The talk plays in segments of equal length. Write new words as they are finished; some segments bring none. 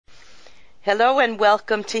Hello and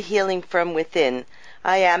welcome to Healing from Within.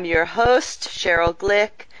 I am your host, Sheryl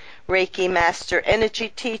Glick, Reiki Master Energy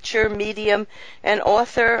Teacher, Medium, and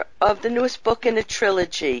author of the newest book in the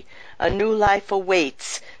trilogy, A New Life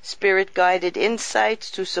Awaits, Spirit-Guided Insights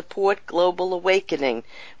to Support Global Awakening,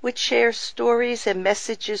 which shares stories and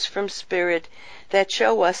messages from Spirit that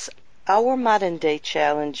show us our modern-day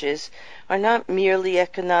challenges are not merely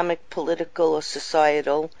economic, political, or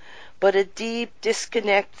societal, but a deep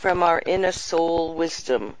disconnect from our inner soul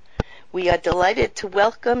wisdom. We are delighted to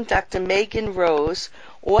welcome Dr. Megan Rose,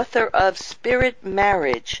 author of Spirit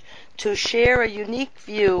Marriage, to share a unique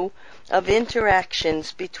view of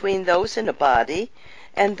interactions between those in a body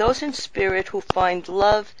and those in spirit who find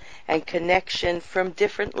love and connection from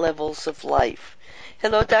different levels of life.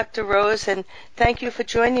 Hello, Dr. Rose, and thank you for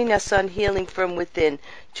joining us on Healing from Within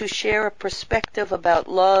to share a perspective about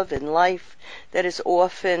love and life that is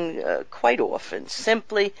often, quite often,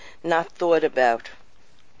 simply not thought about.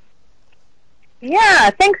 Yeah,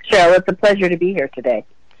 thanks, Sheryl. It's a pleasure to be here today.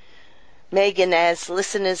 Megan, as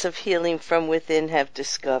listeners of Healing from Within have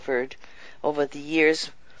discovered over the years,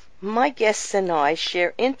 my guests and I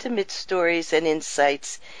share intimate stories and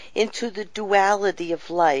insights into the duality of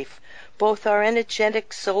life, both our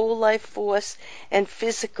energetic soul life force and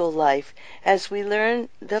physical life, as we learn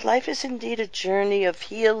that life is indeed a journey of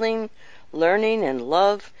healing, learning, and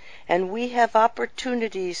love, and we have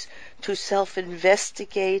opportunities to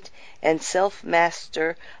self-investigate and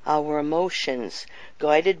self-master our emotions,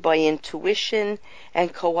 guided by intuition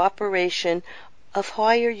and cooperation of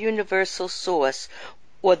higher universal source,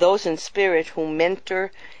 or those in spirit who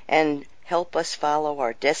mentor and help us follow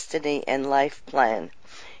our destiny and life plan.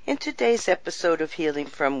 In today's episode of Healing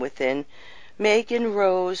from Within, Megan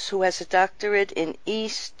Rose, who has a doctorate in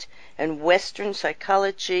East and Western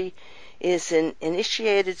psychology, is an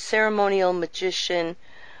initiated ceremonial magician,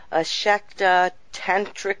 a Shakta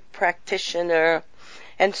Tantric Practioner,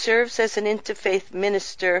 and serves as an Interfaith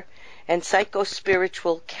minister and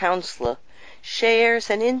psycho-spiritual counselor, shares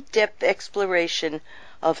an in-depth exploration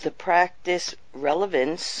of the practice,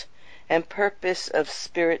 relevance, and purpose of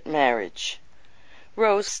spirit marriage.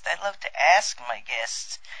 Rose, I love to ask my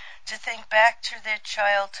guests to think back to their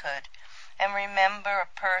childhood and remember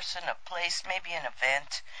a person, a place, maybe an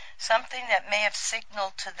event, something that may have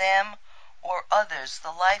signaled to them or others the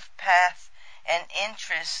life path and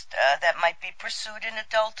interest that might be pursued in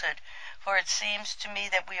adulthood. For it seems to me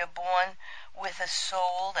that we are born with a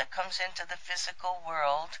soul that comes into the physical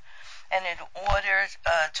world, and in order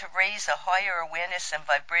to raise a higher awareness and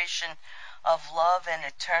vibration of love and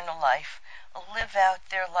eternal life, live out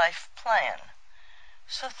their life plan.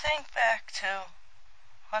 So think back to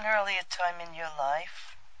an earlier time in your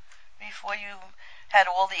life, before you had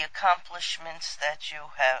all the accomplishments that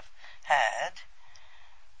you have had,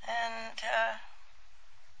 and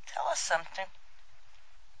tell us something.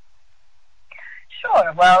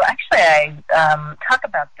 Sure. Well, actually, I talk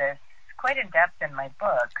about this quite in depth in my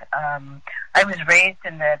book. I was raised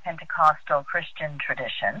in the Pentecostal Christian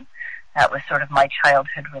tradition. That was sort of my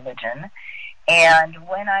childhood religion. And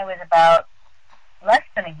when I was about less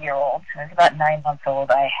than a year old, I was about 9 months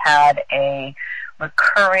old, I had a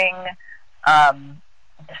recurring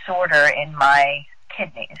disorder in my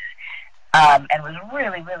kidneys, and was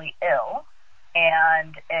really, really ill.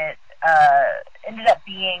 And it ended up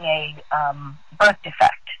being a birth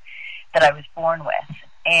defect that I was born with.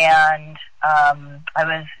 And I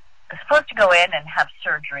was supposed to go in and have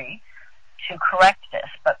surgery to correct this,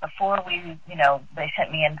 but before they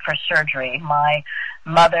sent me in for surgery, my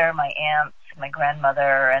mother, my aunts, my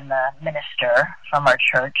grandmother, and the minister from our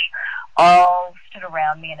church all stood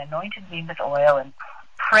around me and anointed me with oil and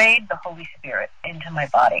prayed the Holy Spirit into my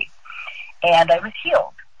body. And I was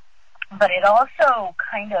healed. But it also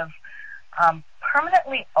kind of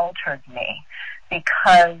permanently altered me,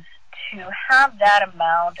 because to have that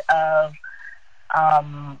amount of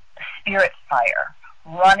spirit fire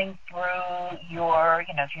running through your,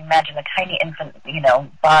 if you imagine a tiny infant,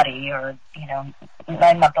 body, or,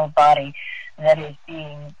 9-month-old body that is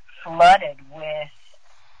being flooded with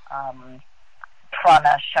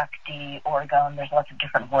prana, shakti, orgone, there's lots of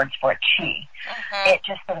different words for it, chi. It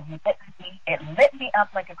just sort of lit me up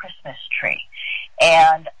like a Christmas tree.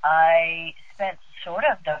 And I spent sort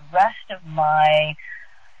of the rest of my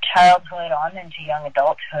childhood on into young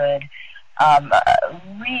adulthood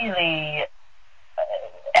really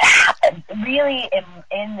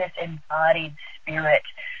in this embodied spirit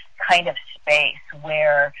kind of space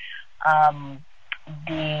where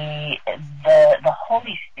the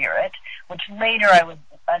Holy Spirit, which later I would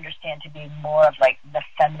understand to be more of like the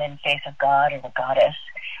feminine face of God or the goddess,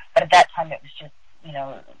 but at that time it was just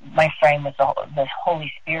my frame was the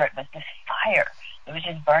Holy Spirit, was this fire. It was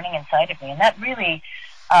just burning inside of me, and that really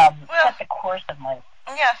set the course of my life.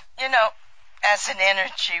 Yeah, as an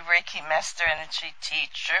energy Reiki master, energy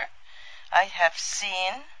teacher, I have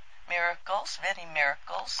seen miracles, many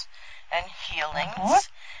miracles, and healings,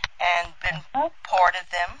 and been part of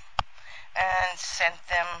them, and sent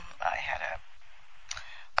them. I had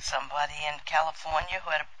somebody in California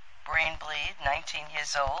who had a brain bleed, 19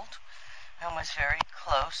 years old, and was very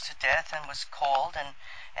close to death, and was called and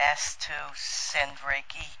asked to send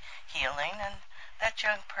Reiki healing, and that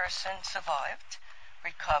young person survived,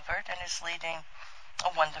 recovered, and is leading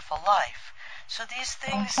a wonderful life. So these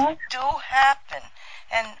things do happen,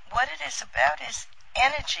 and what it is about is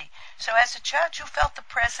energy. So as a child, you felt the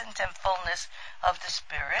presence and fullness of the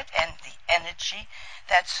Spirit and the energy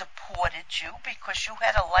that supported you, because you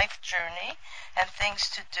had a life journey and things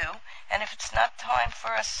to do. And if it's not time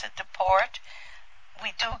for us to depart,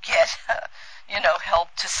 we do get,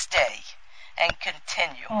 help to stay and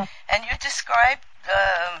continue. And you described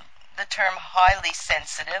the term highly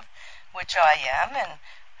sensitive, which I am, and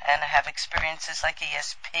I have experiences like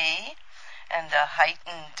ESP, and a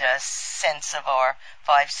heightened sense of our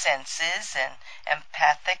five senses, and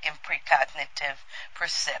empathic and precognitive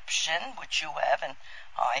perception, which you have and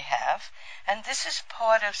I have. And this is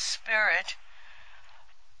part of Spirit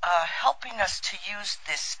helping us to use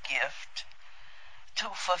this gift to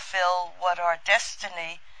fulfill what our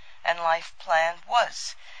destiny and life plan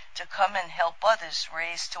was, to come and help others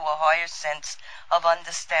raise to a higher sense of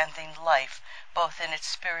understanding life, both in its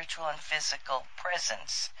spiritual and physical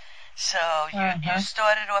presence. So you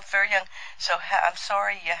started off very young. So I'm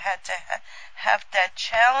sorry you had to have that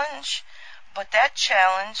challenge, but that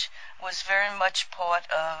challenge was very much part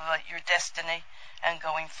of your destiny and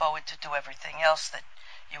going forward to do everything else that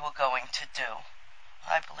you were going to do.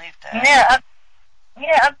 I believe that.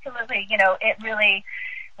 Yeah, absolutely. It really,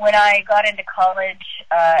 when I got into college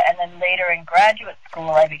and then later in graduate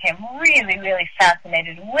school, I became really, really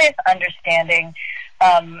fascinated with understanding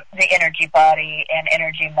the energy body and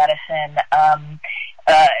energy medicine,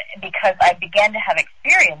 because I began to have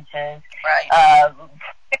experiences,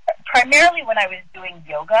 primarily when I was doing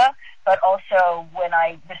yoga, but also when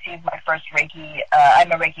I received my first Reiki.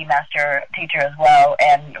 I'm a Reiki master teacher as well,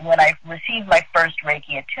 and when I received my first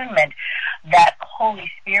Reiki attunement, that Holy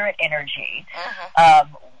Spirit energy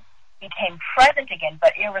became present again,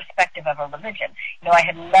 but irrespective of a religion. I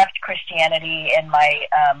had left Christianity in my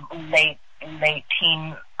late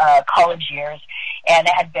teen college years, and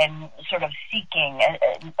had been sort of seeking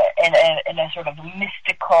in a sort of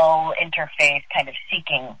mystical interfaith kind of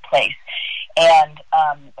seeking place. And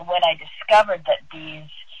when I discovered that these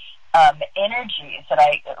energies that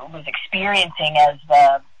I was experiencing as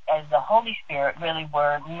the Holy Spirit really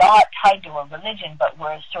were not tied to a religion, but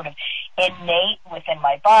were sort of innate within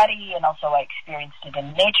my body, and also I experienced it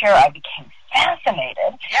in nature, I became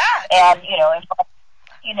fascinated. Yeah. And,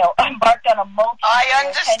 embarked on a multi-year, I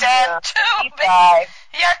understand too.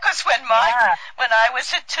 Yeah, because when I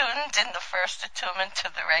was attuned in the first attunement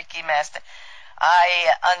to the Reiki master,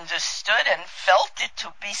 I understood and felt it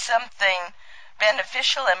to be something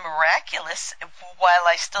beneficial and miraculous, while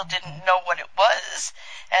I still didn't know what it was,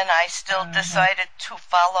 and I still decided to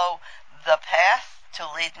follow the path to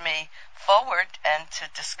lead me forward and to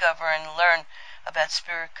discover and learn about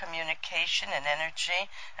spirit communication and energy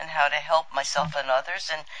and how to help myself and others.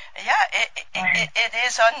 And it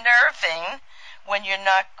is unnerving when you're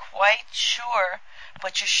not quite sure,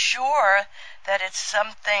 but you're sure that it's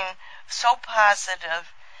something so positive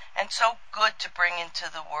and so good to bring into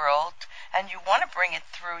the world, and you want to bring it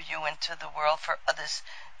through you into the world for others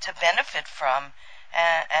to benefit from.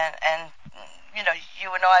 And you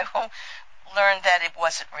and I will learn that it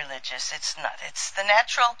wasn't religious. It's not. It's the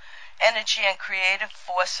natural energy and creative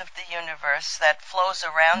force of the universe that flows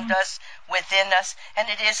around us, within us, and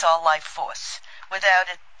it is our life force.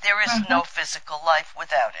 Without it, there is no physical life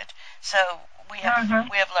without it. So we have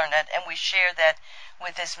learned that, and we share that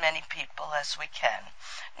with as many people as we can.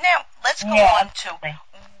 Now, let's go on to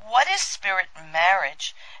what is spirit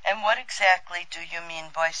marriage, and what exactly do you mean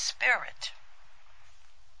by spirit?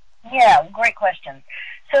 Yeah, great question.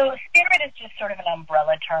 So spirit is just sort of an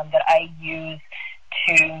umbrella term that I use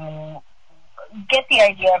to get the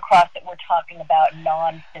idea across that we're talking about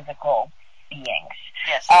non-physical beings.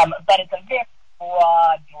 Yes. But it's a very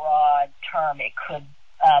broad term. It could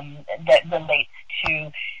that relates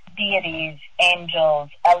to deities, angels,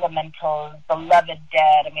 elementals, beloved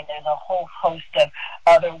dead. I mean, there's a whole host of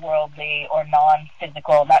otherworldly or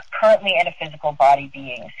non-physical, not currently in a physical body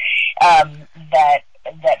beings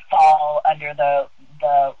that fall under the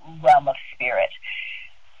the realm of spirit.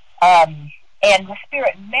 And the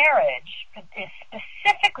spirit marriage is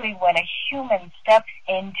specifically when a human steps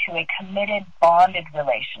into a committed, bonded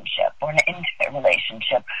relationship or an intimate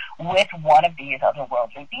relationship with one of these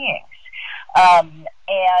otherworldly beings.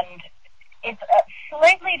 And it's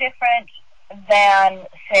slightly different than,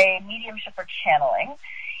 say, mediumship or channeling,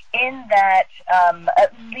 in that,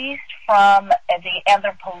 at least from the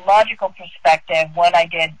anthropological perspective, when I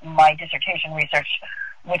did my dissertation research,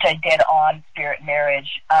 which I did on spirit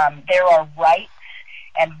marriage, there are rites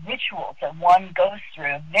and rituals that one goes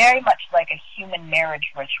through, very much like a human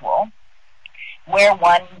marriage ritual, where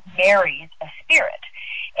one marries a spirit.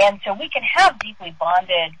 And so we can have deeply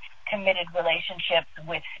bonded, committed relationships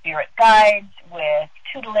with spirit guides, with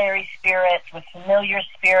tutelary spirits, with familiar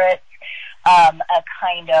spirits, a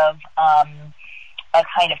kind of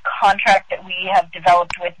contract that we have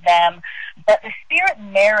developed with them. But the spirit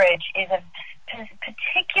marriage is a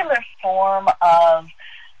particular form of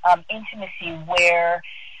intimacy where,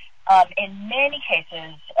 in many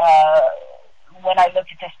cases, when I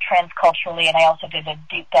looked at this transculturally, and I also did a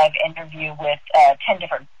deep dive interview with 10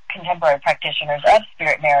 different contemporary practitioners of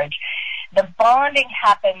spirit marriage, the bonding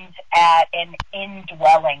happens at an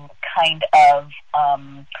indwelling kind of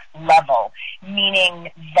level,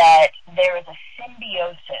 meaning that there is a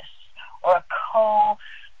symbiosis or a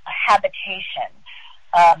cohabitation.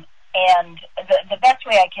 And the best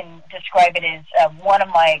way I can describe it is one of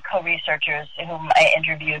my co-researchers whom I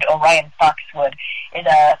interviewed, Orion Foxwood, is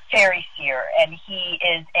a Faery seer, and he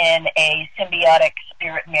is in a symbiotic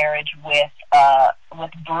spirit marriage with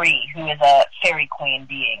Brigh, who is a fairy queen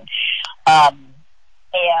being.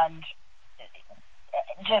 And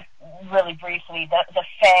just really briefly, the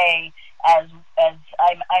Fae, as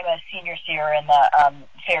I'm a senior seer in the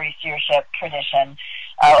Faery Seership tradition.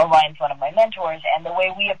 Orion's one of my mentors, and the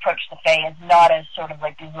way we approach the Fae is not as sort of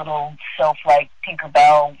like these little sylph-like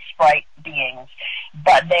Tinkerbell sprite beings,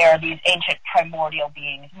 but they are these ancient primordial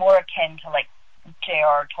beings, more akin to like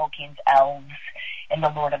J.R. Tolkien's elves in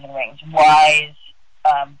The Lord of the Rings, wise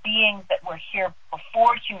beings that were here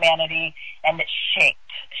before humanity and that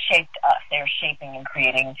shaped us. They're shaping and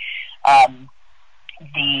creating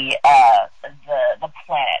the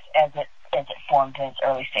planet as it formed in its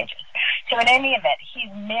early stages. So in any event, he's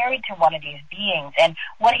married to one of these beings, and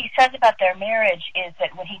what he says about their marriage is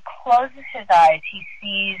that when he closes his eyes, he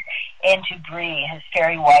sees into Brigh, his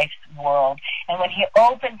fairy wife's world, and when he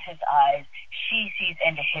opens his eyes, she sees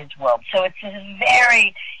into his world. So it's this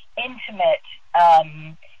very intimate,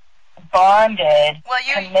 bonded,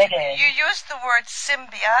 committed. You used the word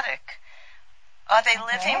symbiotic. Are they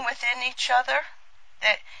living within each other?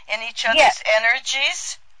 In each other's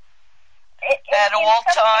energies? At all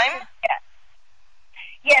time? Cases,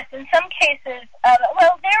 yes, in some cases.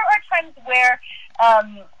 Well, there are times where,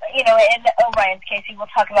 in Orion's case, he will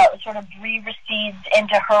talk about sort of Brigh recedes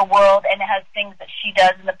into her world and has things that she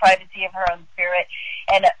does in the privacy of her own spirit,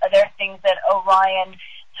 and there are things that Orion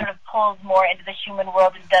sort of pulls more into the human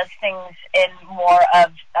world and does things in more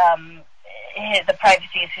of the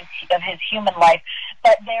privacy of his human life.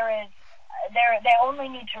 But they only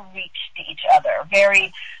need to reach to each other.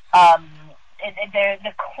 Very.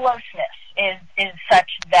 The closeness is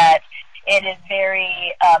such that it is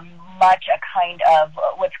very much a kind of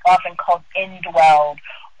what's often called indwelled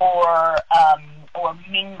or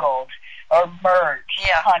mingled or merged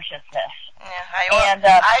consciousness.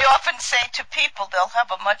 Yeah, I often say to people they'll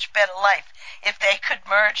have a much better life if they could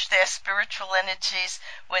merge their spiritual energies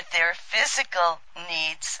with their physical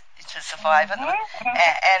needs to survive, and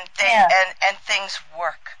things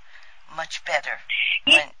work much better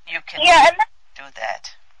when you can do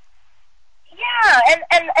that. Yeah, and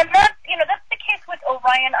that's that's the case with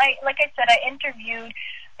Orion. Like I said, I interviewed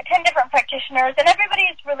 10 different practitioners, and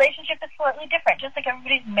everybody's relationship is slightly different, just like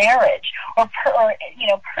everybody's marriage or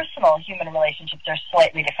personal human relationships are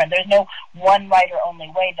slightly different. There's no one right or only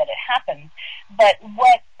way that it happens. But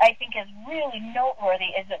what I think is really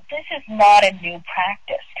noteworthy is that this is not a new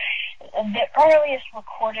practice. The earliest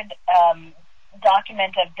recorded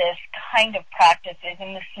document of this kind of practice is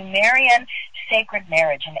in the Sumerian sacred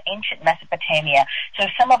marriage in ancient Mesopotamia. So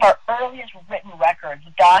some of our earliest written records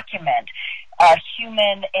document a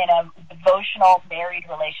human in a devotional married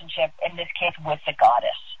relationship, in this case with the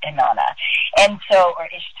goddess Inanna, or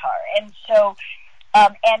Ishtar. And so,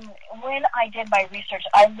 and when I did my research,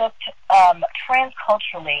 I looked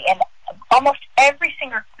transculturally, and almost every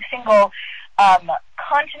single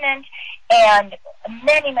continent and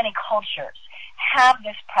many cultures have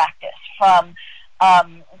this practice, from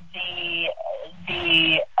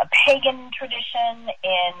the pagan tradition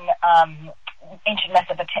in ancient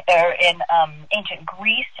Mesopotamia, in ancient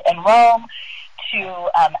Greece and Rome, to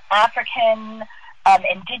African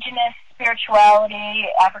indigenous spirituality,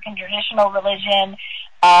 African traditional religion,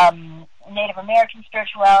 Native American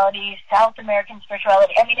spirituality, South American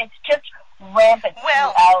spirituality. I mean, it's just rampant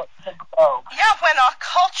throughout the globe. Yeah, when our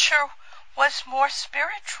culture was more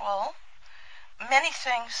spiritual, many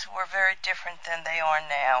things were very different than they are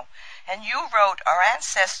now. And you wrote, our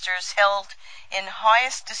ancestors held in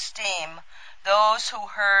highest esteem those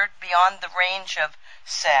who heard beyond the range of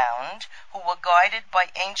sound, who were guided by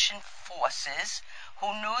ancient forces,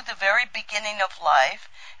 who knew the very beginning of life,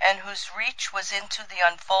 and whose reach was into the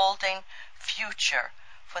unfolding future,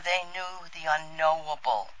 for they knew the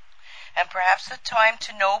unknowable. And perhaps the time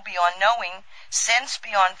to know beyond knowing, sense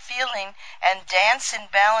beyond feeling, and dance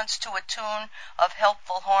in balance to a tune of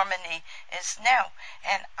helpful harmony is now.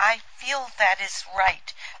 And I feel that is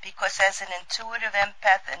right, because as an intuitive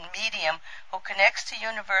empath and medium who connects to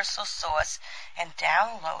universal source and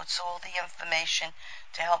downloads all the information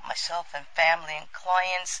to help myself and family and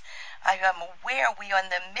clients, I am aware we are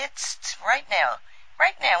in the midst right now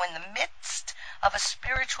in the midst of a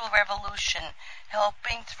spiritual revolution,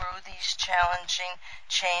 helping through these challenging,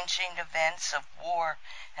 changing events of war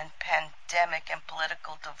and pandemic and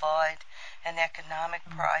political divide and economic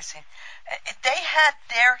pricing. They had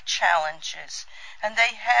their challenges, and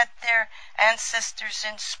they had their ancestors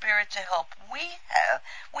in spirit to help. We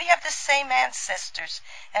have the same ancestors,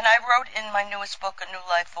 and I wrote in my newest book, A New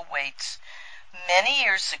Life Awaits, many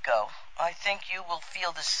years ago. I think you will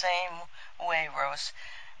feel the same way, Rose.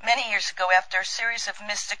 Many years ago, after a series of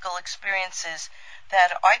mystical experiences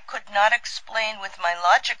that I could not explain with my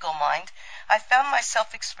logical mind, I found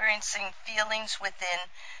myself experiencing feelings within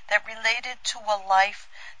that related to a life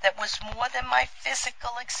that was more than my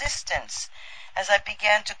physical existence. As I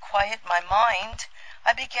began to quiet my mind,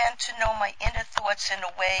 I began to know my inner thoughts in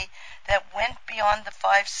a way that went beyond the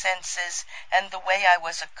five senses and the way I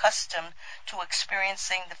was accustomed to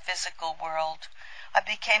experiencing the physical world. I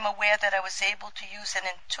became aware that I was able to use an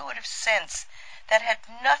intuitive sense that had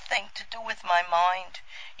nothing to do with my mind,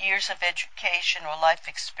 years of education, or life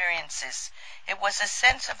experiences. It was a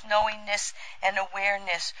sense of knowingness and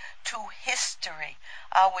awareness to history,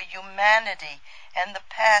 our humanity, and the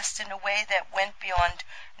past in a way that went beyond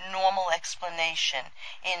normal explanation.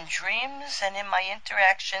 In dreams and in my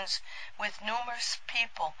interactions with numerous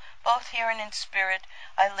people, both here and in spirit,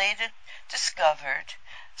 I later discovered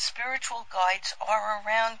spiritual guides are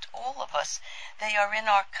around all of us. They are in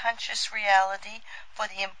our conscious reality for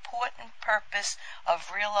the important purpose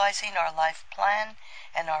of realizing our life plan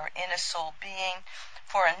and our inner soul being,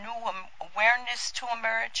 for a new awareness to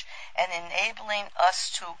emerge, and enabling us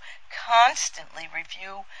to constantly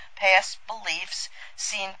review past beliefs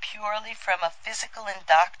seen purely from a physical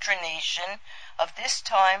indoctrination of this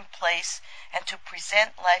time, place, and to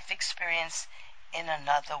present life experience in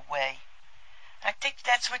another way. I think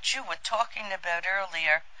that's what you were talking about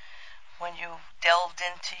earlier when you delved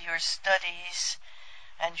into your studies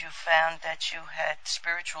and you found that you had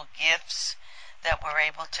spiritual gifts that were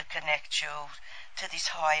able to connect you to these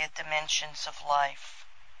higher dimensions of life.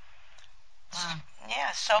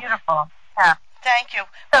 Yeah, so beautiful. Yeah. Thank you.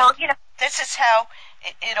 So, this is how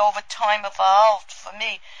it over time evolved for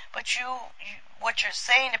me. But what you're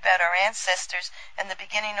saying about our ancestors and the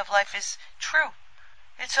beginning of life is true.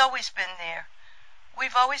 It's always been there.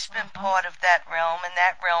 We've always been part of that realm, and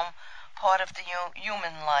that realm part of the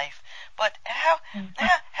human life. But how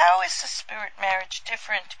is the spirit marriage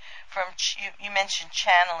different from, you mentioned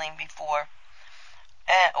channeling before,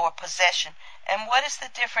 or possession, and what is the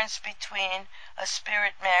difference between a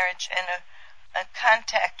spirit marriage and a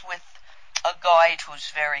contact with a guide who's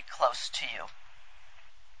very close to you?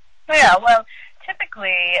 Yeah, well,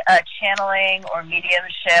 typically channeling or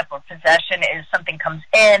mediumship or possession is something comes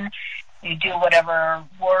in, you do whatever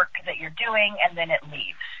work that you're doing, and then it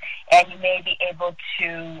leaves. And you may be able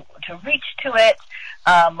to reach to it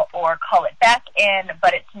or call it back in,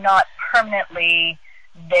 but it's not permanently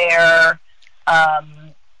there, as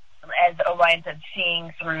Orion said,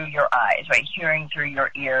 seeing through your eyes, right? Hearing through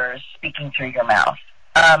your ears, speaking through your mouth.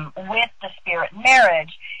 With the spirit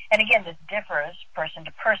marriage, and again, this differs person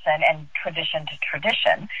to person and tradition to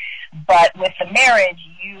tradition, but with the marriage,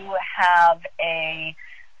 you have a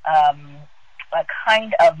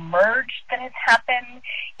kind of merge that has happened,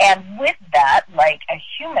 and with that, like a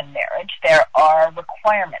human marriage, there are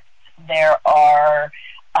requirements. There's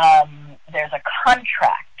a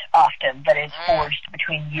contract often that is forged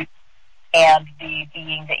between you and the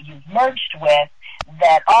being that you've merged with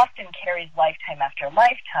that often carries lifetime after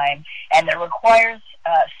lifetime, and that requires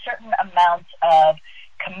certain amounts of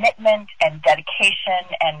commitment and dedication,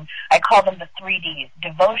 and I call them the 3Ds: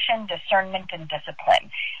 devotion, discernment, and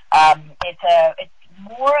discipline. It's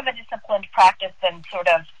more of a disciplined practice than sort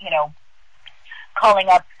of,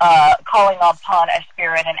 calling upon a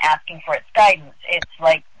spirit and asking for its guidance. It's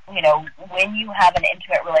like, when you have an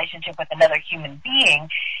intimate relationship with another human being,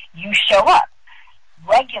 you show up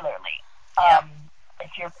regularly.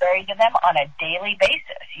 If you're married to them on a daily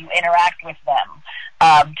basis, you interact with them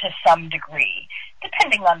to some degree,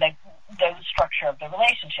 depending on the structure of the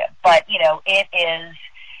relationship. But, it is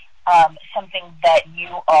something that you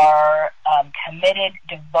are committed,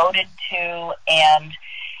 devoted to, and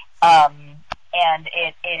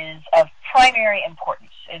it is of primary importance.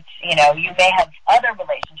 It's, you may have other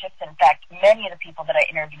relationships. In fact, many of the people that I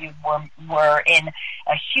interviewed were in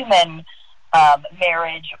a human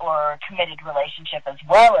marriage or committed relationship as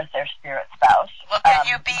well as their spirit spouse. Well, can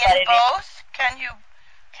you be in both? Can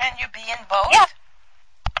you be in both?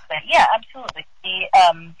 Yeah, absolutely.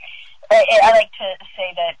 I like to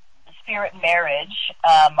say that spirit marriage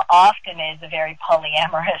often is a very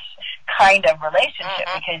polyamorous kind of relationship,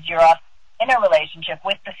 because you're often in a relationship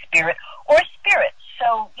with the spirit or spirits.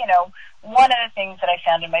 So, one of the things that I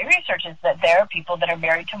found in my research is that there are people that are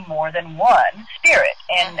married to more than one spirit.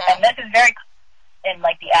 And this is very in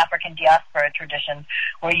like the African diaspora traditions,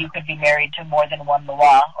 where you could be married to more than one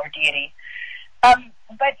Loa or deity. But,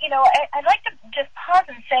 I'd like to just pause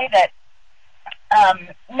and say that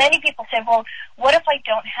many people say, well, what if I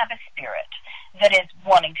don't have a spirit that is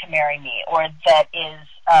wanting to marry me, or that is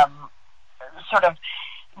sort of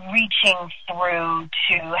reaching through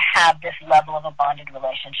to have this level of a bonded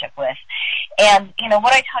relationship with? And,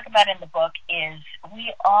 what I talk about in the book is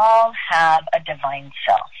we all have a divine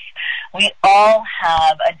self. We all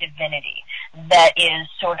have a divinity that is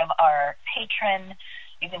sort of our patron.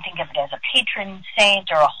 You can think of it as a patron saint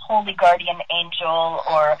or a holy guardian angel,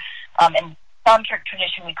 or in Tantric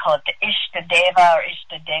tradition we call it the Ishtadeva or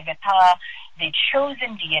Ishtadevata, the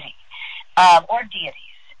chosen deity or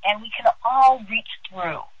deities. And we can all reach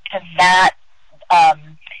through to that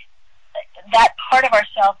that part of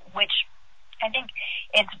ourselves, which I think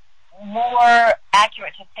it's more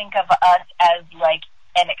accurate to think of us as like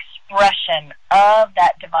an expression of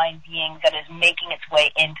that divine being that is making its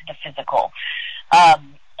way into the physical.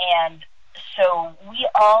 And so we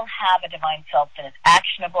all have a divine self that is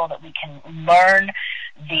actionable, that we can learn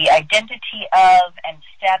the identity of and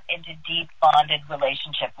step into deep bonded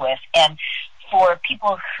relationship with. And for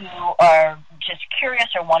people who are just curious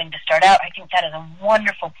or wanting to start out, I think that is a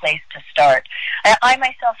wonderful place to start. I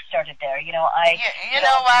myself started there. You know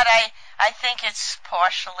what? I think it's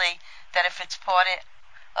partially that if it's part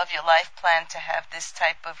of your life plan to have this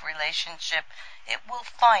type of relationship, it will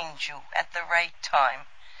find you at the right time.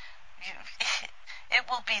 It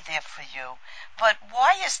will be there for you. But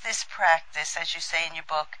why is this practice, as you say in your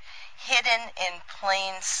book, hidden in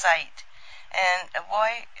plain sight? And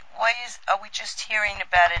why are we just hearing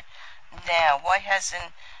about it now? Why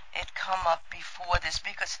hasn't it come up before this?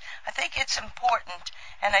 Because I think it's important,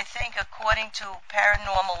 and I think according to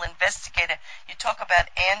paranormal investigator, you talk about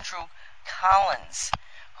Andrew Collins,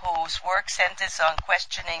 whose work centers on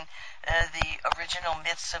questioning the original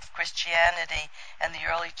myths of Christianity and the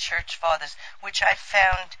early church fathers, which I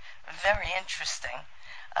found very interesting,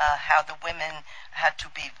 how the women had to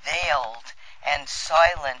be veiled and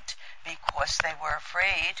silent because they were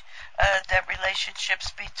afraid that relationships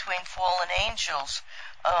between fallen angels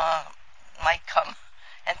might come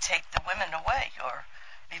and take the women away or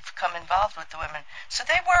become involved with the women. So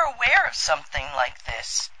they were aware of something like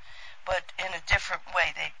this, but in a different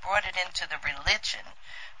way. They brought it into the religion,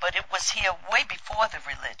 but it was here way before the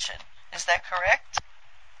religion. Is that correct?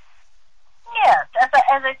 Yes.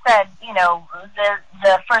 As I said,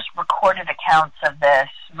 the first recorded accounts of this,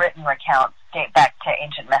 written accounts, date back to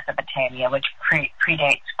ancient Mesopotamia, which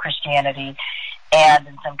predates Christianity, and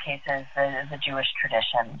in some cases the Jewish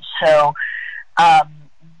tradition. So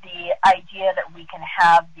the idea that we can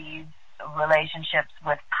have these relationships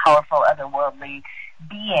with powerful otherworldly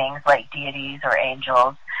beings like deities or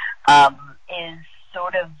angels is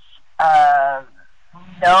sort of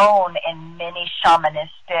known in many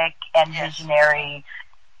shamanistic and visionary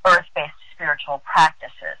earth-based spiritual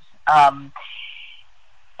practices. And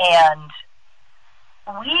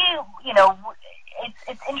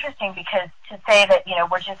it's interesting because to say that,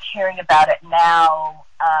 we're just hearing about it now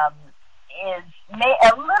is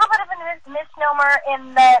a little bit of a misnomer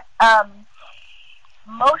in that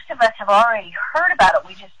most of us have already heard about it.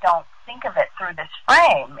 We just don't think of it through this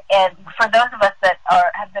frame. And for those of us that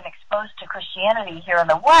have been exposed to Christianity here in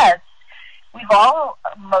the West,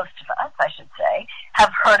 most of us, I should say,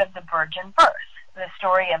 have heard of the virgin birth. the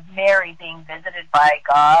story of Mary being visited by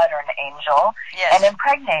God or an angel and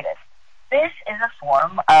impregnated. This is a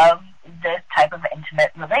form of this type of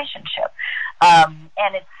intimate relationship.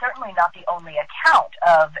 And it's certainly not the only account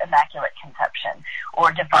of Immaculate Conception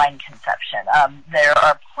or divine conception. There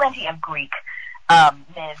are plenty of Greek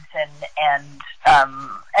myths and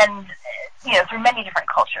through many different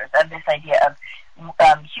cultures of this idea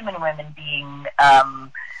of human women being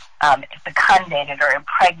fecundated or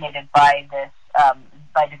impregnated by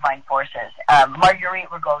by divine forces. Marguerite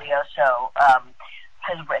Rigoglioso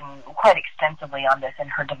has written quite extensively on this in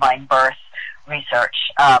her divine birth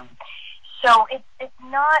research. So it's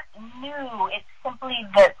not new. It's simply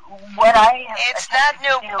that what I have. It's not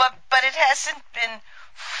new, but it hasn't been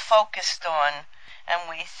focused on. And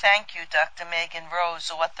we thank you, Dr. Megan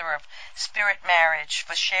Rose, author of Spirit Marriage,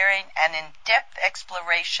 for sharing an in-depth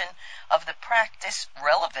exploration of the practice,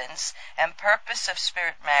 relevance, and purpose of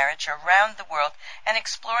spirit marriage around the world, and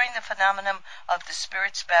exploring the phenomenon of the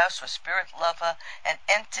spirit spouse or spirit lover, an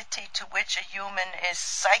entity to which a human is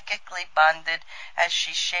psychically bonded, as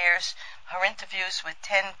she shares her interviews with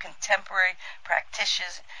 10 contemporary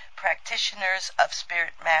practitioners of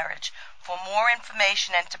spirit marriage. For more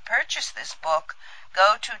information and to purchase this book,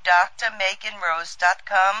 go to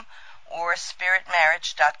drmeganrose.com or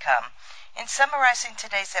spiritmarriage.com. In summarizing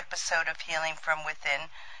today's episode of Healing from Within,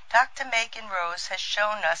 Dr. Megan Rose has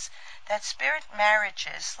shown us that spirit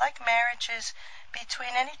marriages, like marriages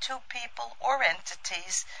between any two people or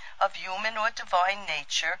entities of human or divine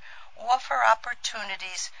nature, offer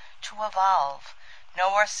opportunities to evolve,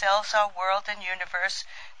 know ourselves, our world, and universe,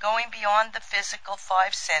 going beyond the physical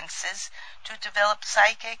 5 senses, to develop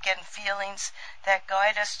psychic and feelings that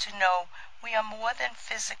guide us to know we are more than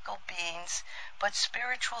physical beings, but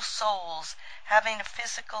spiritual souls having a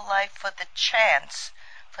physical life for the chance,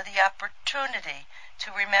 for the opportunity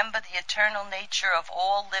to remember the eternal nature of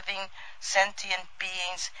all living sentient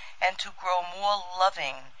beings and to grow more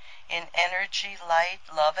loving in energy, light,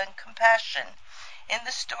 love, and compassion. In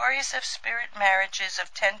the stories of spirit marriages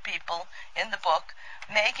of 10 people in the book,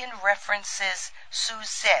 Megan references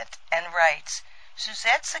Suzette and writes,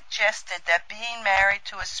 Suzette suggested that being married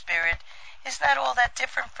to a spirit is not all that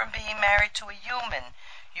different from being married to a human.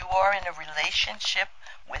 You are in a relationship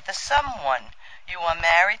with a someone. You are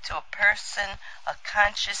married to a person, a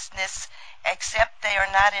consciousness, except they are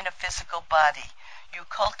not in a physical body. You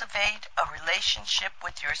cultivate a relationship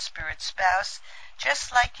with your spirit spouse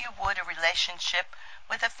just like you would a relationship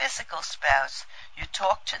with a physical spouse. You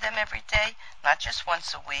talk to them every day, not just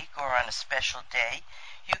once a week or on a special day.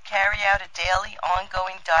 You carry out a daily,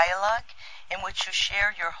 ongoing dialogue in which you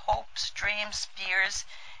share your hopes, dreams, fears,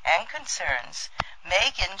 and concerns.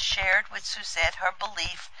 Megan shared with Suzette her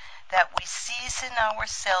belief that we season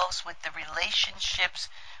ourselves with the relationships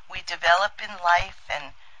we develop in life,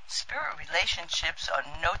 and spirit relationships are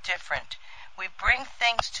no different. We bring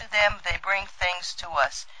things to them, they bring things to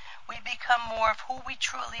us. We become more of who we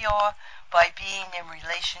truly are by being in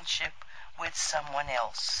relationship with someone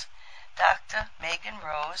else. Dr. Megan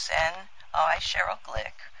Rose and I, Sheryl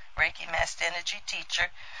Glick, Reiki Master Energy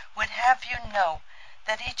Teacher, would have you know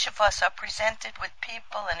that each of us are presented with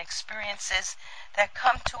people and experiences that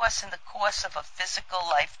come to us in the course of a physical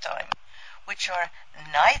lifetime, which are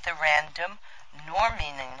neither random nor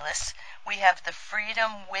meaningless. We have the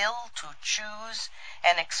freedom, will to choose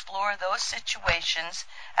and explore those situations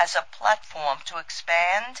as a platform to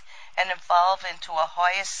expand and evolve into a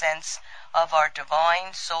higher sense of our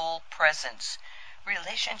divine soul presence.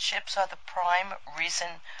 Relationships are the prime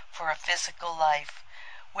reason for a physical life.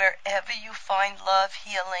 Wherever you find love,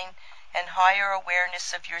 healing, and higher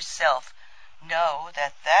awareness of yourself, know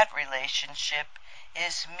that that relationship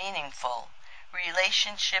is meaningful.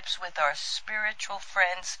 Relationships with our spiritual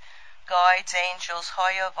friends, guides, angels,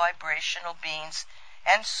 higher vibrational beings,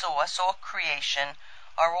 and source or creation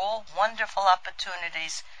are all wonderful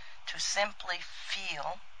opportunities to simply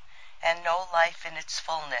feel and know life in its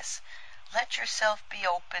fullness. Let yourself be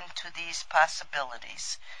open to these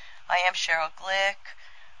possibilities. I am Sheryl Glick,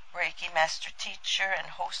 Reiki Master Teacher and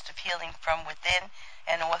host of Healing from Within,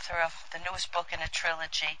 and author of the newest book in a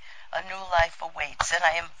trilogy, A New Life Awaits. And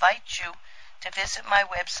I invite you to visit my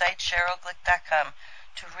website, SherylGlick.com,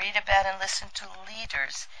 to read about and listen to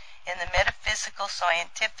leaders in the metaphysical,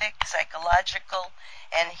 scientific, psychological,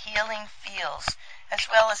 and healing fields, as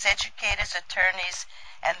well as educators, attorneys,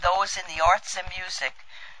 and those in the arts and music,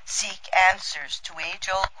 seek answers to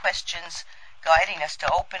age-old questions, guiding us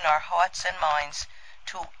to open our hearts and minds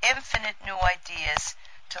to infinite new ideas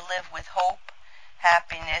to live with hope,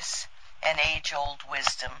 happiness, and age-old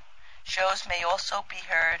wisdom. Shows may also be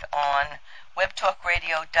heard on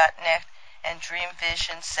webtalkradio.net and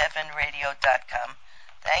dreamvision7radio.com.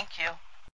 Thank you.